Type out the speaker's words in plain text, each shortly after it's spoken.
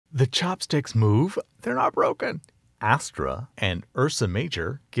The Chopsticks move, they're not broken. Astra and Ursa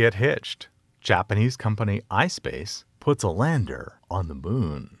Major get hitched. Japanese company iSpace puts a lander on the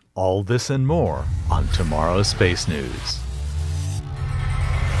moon. All this and more on TMRO Space News.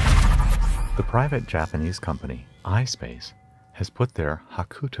 The private Japanese company iSpace has put their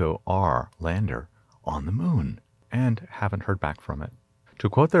HAKUTOR-R lander on the moon and haven't heard back from it. To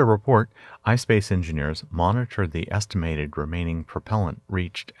quote their report, iSpace engineers monitored the estimated remaining propellant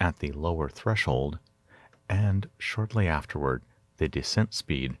reached at the lower threshold, and shortly afterward, the descent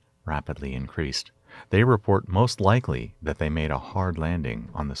speed rapidly increased. They report most likely that they made a hard landing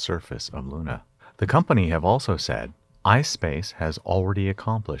on the surface of Luna. The company have also said iSpace has already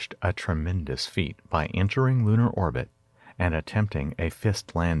accomplished a tremendous feat by entering lunar orbit and attempting a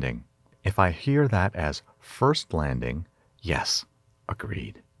fist landing. If I hear that as first landing, yes,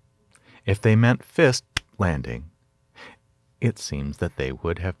 agreed. If they meant fist landing, it seems that they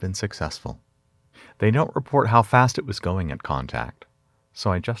would have been successful. They don't report how fast it was going at contact,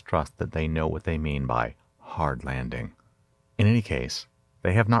 so I just trust that they know what they mean by hard landing. In any case,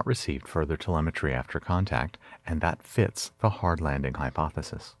 they have not received further telemetry after contact, and that fits the hard landing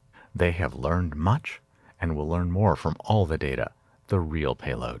hypothesis. They have learned much and will learn more from all the data, the real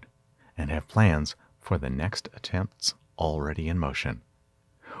payload, and have plans for the next attempts already in motion.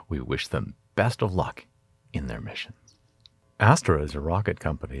 We wish them best of luck in their missions. Astra is a rocket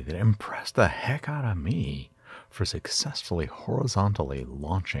company that impressed the heck out of me for successfully horizontally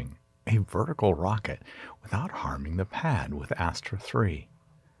launching a vertical rocket without harming the pad with Astra 3,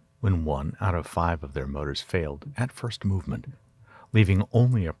 when 1 out of 5 of their motors failed at first movement, leaving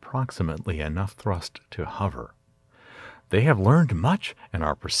only approximately enough thrust to hover. They have learned much and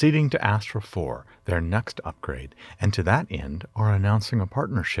are proceeding to Astra 4, their next upgrade, and to that end are announcing a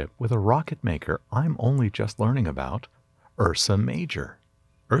partnership with a rocket maker I'm only just learning about, Ursa Major.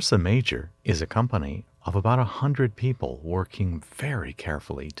 Ursa Major is a company of about 100 people working very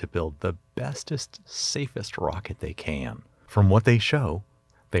carefully to build the bestest, safest rocket they can. From what they show,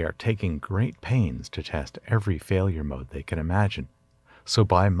 they are taking great pains to test every failure mode they can imagine. So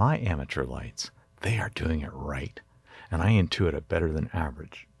by my amateur lights, they are doing it right, and I intuit a better than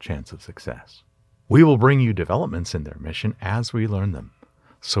average chance of success. We will bring you developments in their mission as we learn them,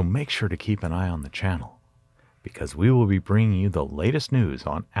 so make sure to keep an eye on the channel, because we will be bringing you the latest news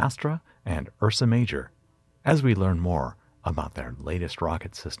on Astra and Ursa Major as we learn more about their latest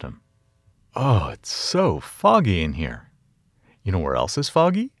rocket system. Oh, it's so foggy in here. You know where else is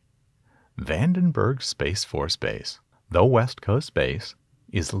foggy? Vandenberg Space Force Base. The West Coast base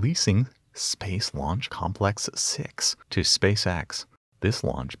is leasing Space Launch Complex 6 to SpaceX. This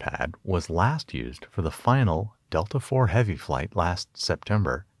launch pad was last used for the final Delta IV Heavy flight last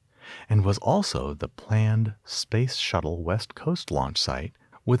September, and was also the planned Space Shuttle West Coast launch site,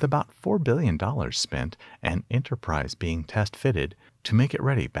 with about $4 billion spent and Enterprise being test-fitted to make it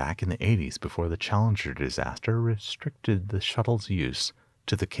ready back in the 80s before the Challenger disaster restricted the shuttle's use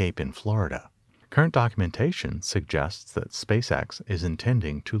to the Cape in Florida. Current documentation suggests that SpaceX is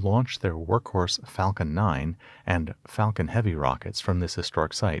intending to launch their workhorse Falcon 9 and Falcon Heavy rockets from this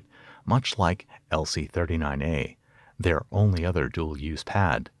historic site, much like LC-39A, their only other dual-use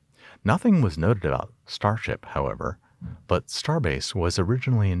pad. Nothing was noted about Starship, however, but Starbase was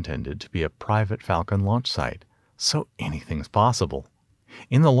originally intended to be a private Falcon launch site, so anything's possible.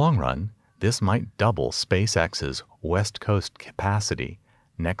 In the long run, this might double SpaceX's West Coast capacity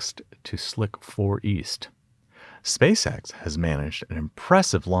next to Slick 4 East. SpaceX has managed an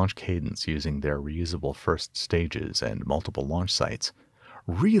impressive launch cadence using their reusable first stages and multiple launch sites,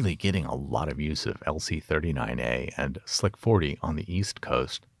 really getting a lot of use of LC-39A and Slick 40 on the East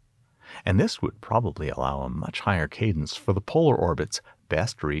Coast. And this would probably allow a much higher cadence for the polar orbits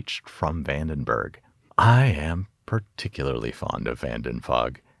best reached from Vandenberg. I am particularly fond of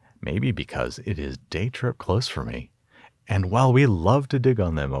Vandenberg, maybe because it is day trip close for me. And while we love to dig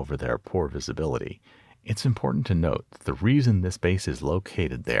on them over their poor visibility, it's important to note that the reason this base is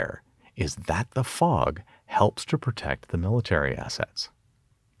located there is that the fog helps to protect the military assets.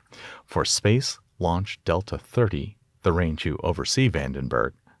 For Space Launch Delta 30, the range you oversee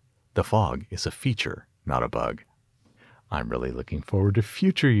Vandenberg, the fog is a feature, not a bug. I'm really looking forward to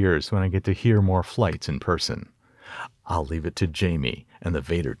future years when I get to hear more flights in person. I'll leave it to Jamie and the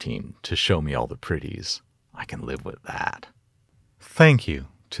Vader team to show me all the pretties. I can live with that. Thank you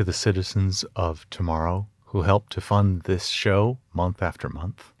to the citizens of TMRO who help to fund this show month after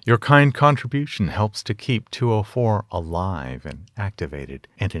month. Your kind contribution helps to keep 204 alive and activated,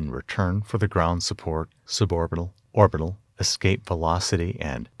 and in return for the ground support, suborbital, orbital, escape velocity,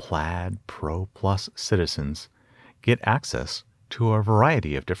 and PLAID PRO Plus citizens get access to a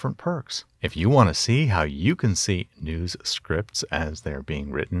variety of different perks. If you want to see how you can see news scripts as they're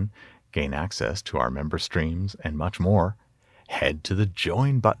being written, gain access to our member streams, and much more, head to the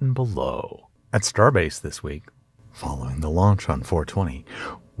join button below. At Starbase this week, following the launch on 420,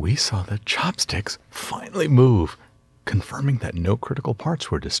 we saw the Chopsticks finally move, confirming that no critical parts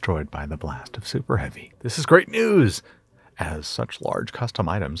were destroyed by the blast of Super Heavy. This is great news, as such large custom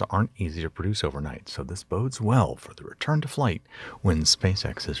items aren't easy to produce overnight, so this bodes well for the return to flight when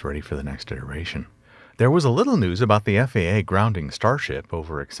SpaceX is ready for the next iteration. There was a little news about the FAA grounding Starship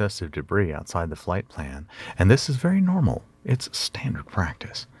over excessive debris outside the flight plan, and this is very normal. It's standard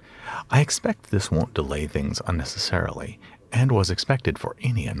practice. I expect this won't delay things unnecessarily, and was expected for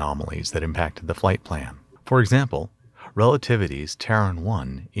any anomalies that impacted the flight plan. For example, Relativity's Terran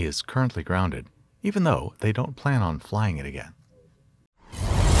 1 is currently grounded, even though they don't plan on flying it again.